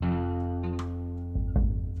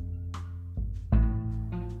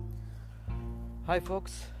Hi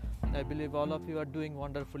folks, I believe all of you are doing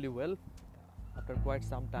wonderfully well. After quite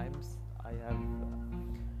some times, I have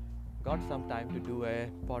got some time to do a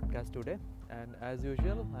podcast today, and as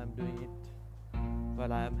usual, I'm doing it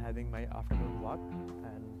while I am having my afternoon walk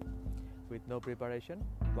and with no preparation.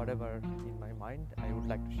 Whatever in my mind, I would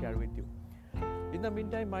like to share with you. In the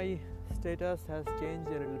meantime, my status has changed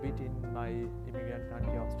a little bit in my immigrant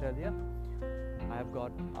country, Australia. I have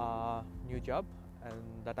got a new job and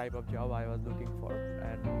the type of job I was looking for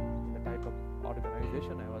and the type of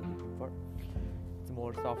organization I was looking for. It's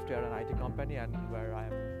more software and IT company, and where I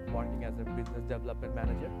am working as a business development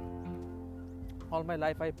manager. All my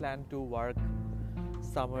life I plan to work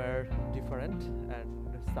somewhere different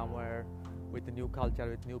and somewhere with a new culture,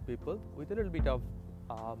 with new people, with a little bit of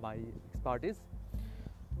my expertise.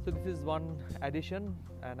 So this is one addition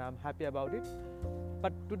and I'm happy about it.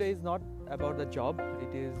 But today is not about the job.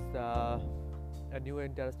 It is a new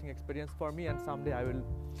interesting experience for me, and someday I will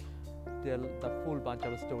tell the full bunch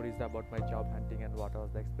of stories about my job hunting and what was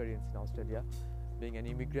the experience in Australia, being an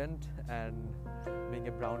immigrant and being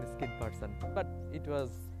a brown skinned person. But it was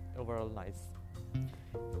overall nice.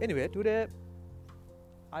 Anyway, today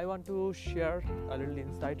I want to share a little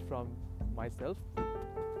insight from myself.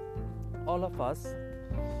 All of us,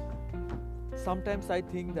 sometimes I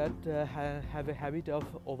think that have a habit of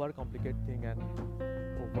overcomplicating thing and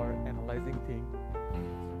over analyzing thing,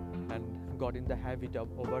 and got in the habit of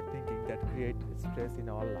overthinking that create stress in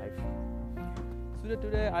our life. So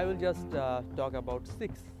today I will just talk about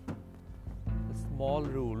 6 small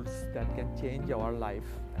rules that can change our life,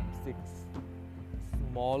 and 6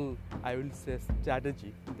 small, I will say,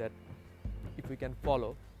 strategy that if we can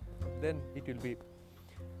follow, then it will be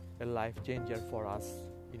a life changer for us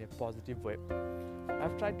in a positive way.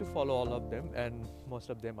 I've tried to follow all of them, and most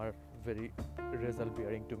of them are very result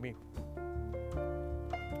bearing to me.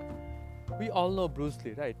 We all know Bruce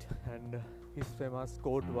Lee, right? And his famous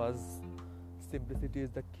quote was, "Simplicity is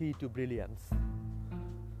the key to brilliance."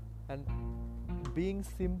 And being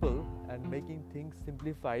simple and making things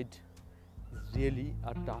simplified is really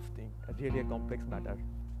a tough thing, really a complex matter.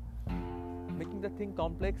 Making the thing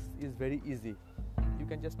complex is very easy. You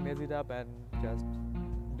can just mess it up and just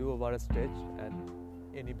do over a stretch, and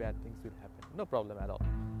any bad things will happen. No problem at all.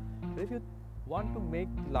 But if you want to make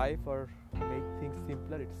life or make things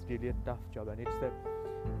simpler, it's really a tough job, and it's a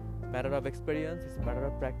matter of experience, it's a matter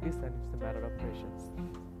of practice, and it's a matter of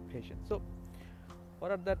patience. So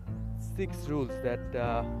what are the 6 rules that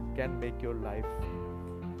can make your life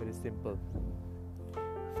very simple?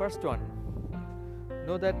 First one,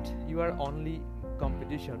 know that your only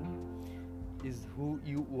competition is who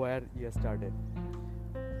you were yesterday.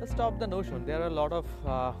 Let's stop the notion. There are a lot of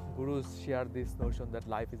gurus share this notion that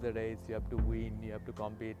life is a race, you have to win, you have to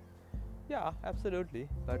compete. Yeah, absolutely.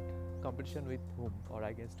 But competition with whom or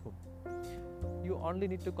against whom? You only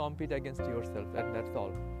need to compete against yourself, and that's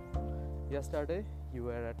all. Yesterday you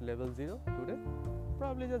were at level 0. Today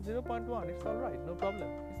probably just 0.1. It's all right, no problem.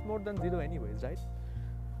 It's more than 0 anyways, right?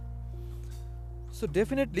 So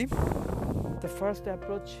definitely the first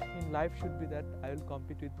approach in life should be that I will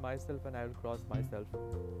compete with myself and I will cross myself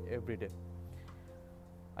every day.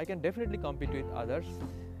 I can definitely compete with others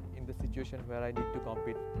in the situation where I need to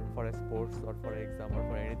compete for a sports or for an exam or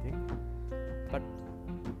for anything, but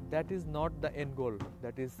that is not the end goal.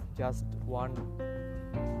 That is just one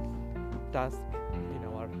task in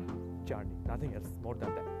our journey, nothing else more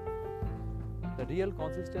than that. The real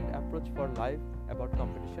consistent approach for life about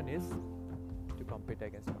competition is to compete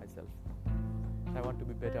against myself. I want to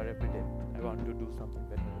be better every day. I want to do something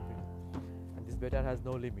better every day. And this better has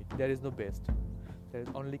no limit. There is no best. There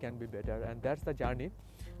only can be better, and that's the journey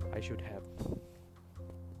I should have.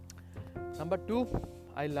 Number 2,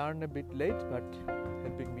 I learned a bit late, but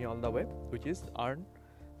helping me all the way, which is earn,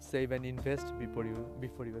 save and invest before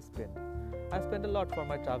you spend. I spend a lot for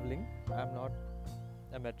my traveling. I'm not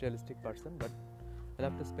a materialistic person, but I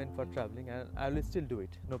have to spend for traveling, and I will still do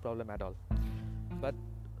it, no problem at all. But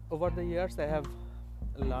over the years I have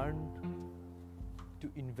learned to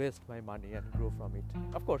invest my money and grow from it.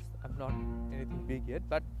 Of course, I'm not anything big yet,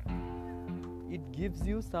 but it gives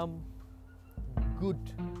you some good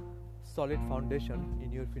solid foundation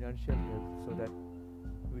in your financial health, so that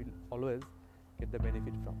you will always get the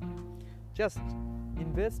benefit from. Just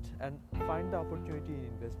invest and find the opportunity in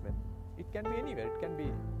investment. It can be anywhere. It can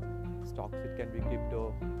be stocks, it can be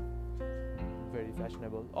crypto, very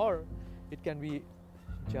fashionable, or it can be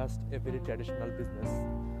just a very traditional business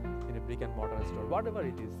in a brick and mortar store. Whatever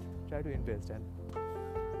it is, try to invest and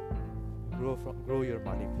grow your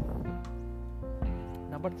money.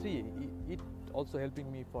 Number 3, it also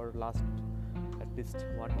helping me for last at least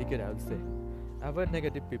 1 decade, I would say. Avoid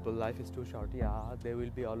negative people. Life is too short. Yeah, they will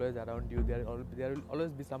be always around you. There will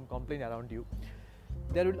always be some complaint around you.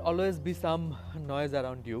 There will always be some noise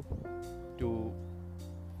around you to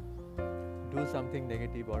do something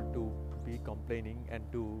negative or to be complaining and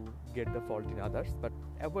to get the fault in others. But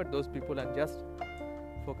avoid those people and just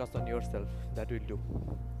focus on yourself. That will do.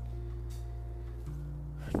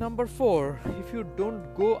 Number 4, if you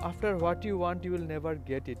don't go after what you want, you will never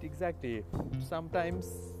get it. Exactly. Sometimes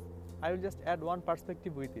I will just add one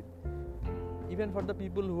perspective with it. Even for the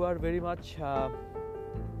people who are very much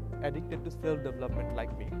addicted to self-development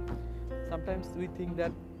like me, sometimes we think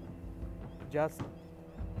that just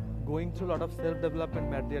going through a lot of self-development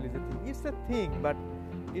material is a thing. It's a thing, but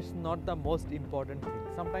it's not the most important thing.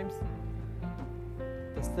 Sometimes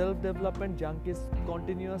the self-development junkies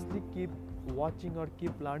continuously keep watching or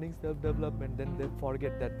keep learning self-development, then they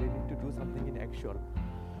forget that they need to do something in actual.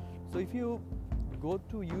 So if you go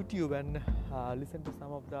to YouTube and listen to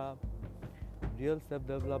some of the real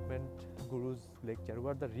self-development gurus lecture, who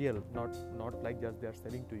are the real, not like just they are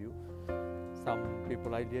selling to you. Some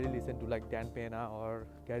people I really listen to, like Dan Pena or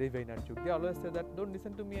Gary Vaynerchuk, they always say that don't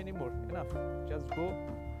listen to me anymore, enough, just go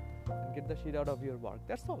and get the shit out of your work.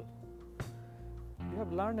 That's all. You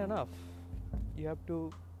have learned enough. You have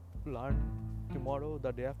to learn tomorrow,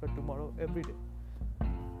 the day after tomorrow, every day.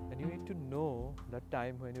 And you need to know the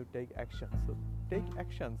time when you take action. So take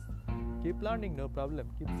actions. Keep learning, no problem.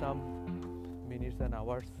 Keep some minutes and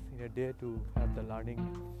hours in a day to have the learning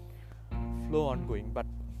flow ongoing. But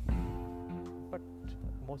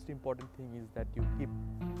most important thing is that you keep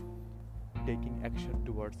taking action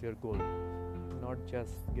towards your goal, not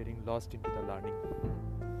just getting lost into the learning.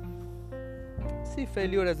 See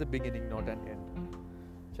failure as a beginning, not an end.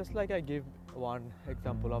 Just like I gave one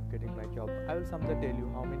example of getting my job, I will someday tell you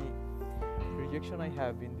how many rejection I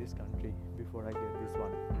have in this country before I get this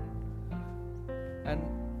one. And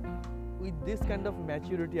with this kind of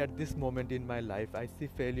maturity at this moment in my life, I see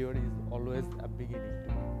failure is always a beginning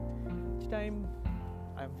to me. Each time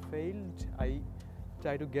I'm failed, I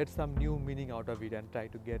try to get some new meaning out of it and try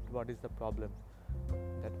to get what is the problem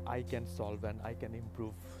that I can solve and I can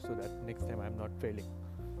improve so that next time I'm not failing.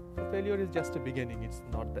 So failure is just a beginning, it's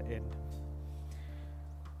not the end.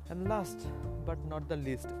 And last but not the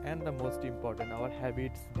least, and the most important, our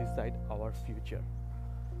habits decide our future.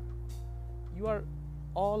 You are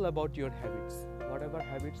all about your habits. Whatever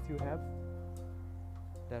habits you have,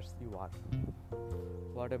 that's you are.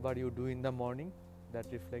 Whatever you do in the morning, that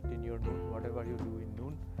reflect in your noon. Whatever you do in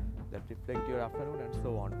noon, that reflect your afternoon, and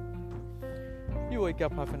so on. You wake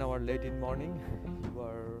up half an hour late in morning, you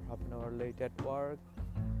are half an hour late at work,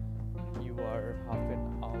 you are half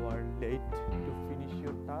an hour late to finish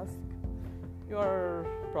your task, you are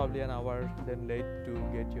probably an hour then late to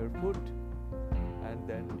get your food, and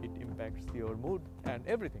then it impacts your mood and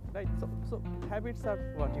everything, right? So habits are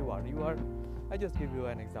what you are. I just give you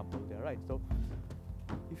an example there, right? So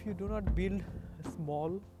if you do not build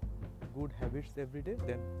small good habits every day,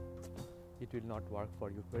 then it will not work for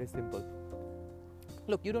you. Very simple.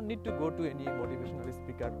 Look, you don't need to go to any motivational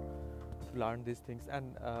speaker to learn these things,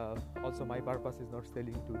 and also my purpose is not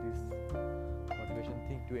selling to this motivation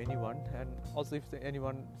thing to anyone. And also if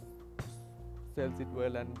anyone sells it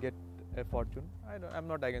well and get a fortune, I'm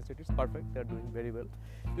not against it. It's perfect. They're doing very well.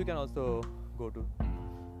 You can also go to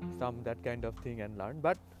some that kind of thing and learn.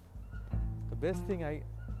 But the best thing,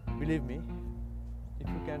 believe me, if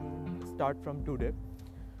you can start from today,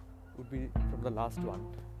 would be from the last one.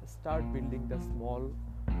 Start building the small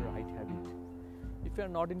right habit. If you are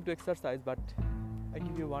not into exercise, but I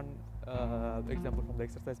give you one example from the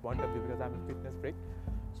exercise point of view, because I'm a fitness freak.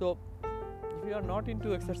 So if you are not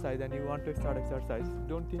into exercise and you want to start exercise,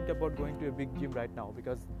 don't think about going to a big gym right now,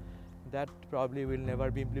 because that probably will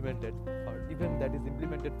never be implemented, or even that is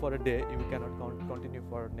implemented for a day, you cannot continue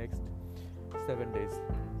for next 7 days.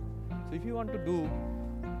 So if you want to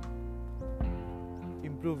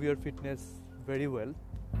improve your fitness very well,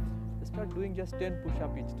 start doing just 10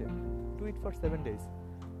 push-up each day. Do it for 7 days.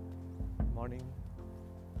 Morning,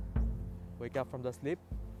 wake up from the sleep,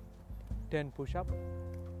 10 push-up,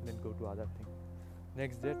 then go to other thing.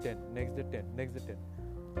 Next day 10, next day 10, next day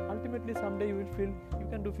 10. Ultimately someday you will feel you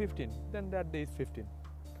can do 15, then that day is 15.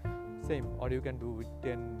 Same, or you can do with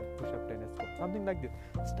 10 push-up, 10 squat, something like this.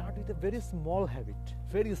 Start with a very small habit,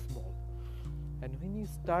 very small. And when you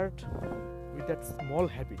start with that small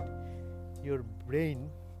habit, your brain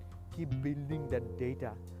keep building that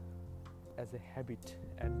data as a habit,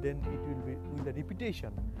 and then it will be with the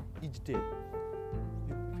repetition each day.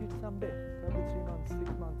 You fit someday, probably 3 months,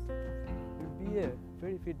 6 months, you'll be a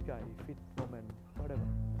very fit guy, fit woman, whatever.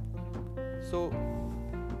 So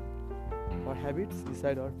Our habits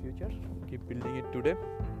decide our future. Keep building it today.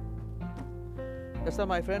 That's all,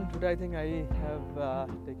 my friend. Today I think I have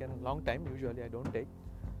taken a long time. Usually I don't take.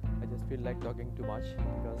 I just feel like talking too much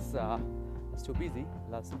because it's too busy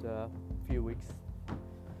last few weeks.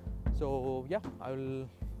 So yeah, I will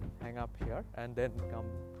hang up here and then come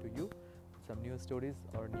to you with some new stories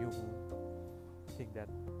or new thing that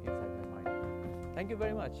inside my mind. Thank you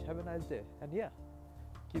very much. Have a nice day. And yeah,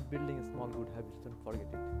 keep building small good habits. Don't forget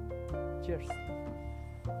it. Cheers.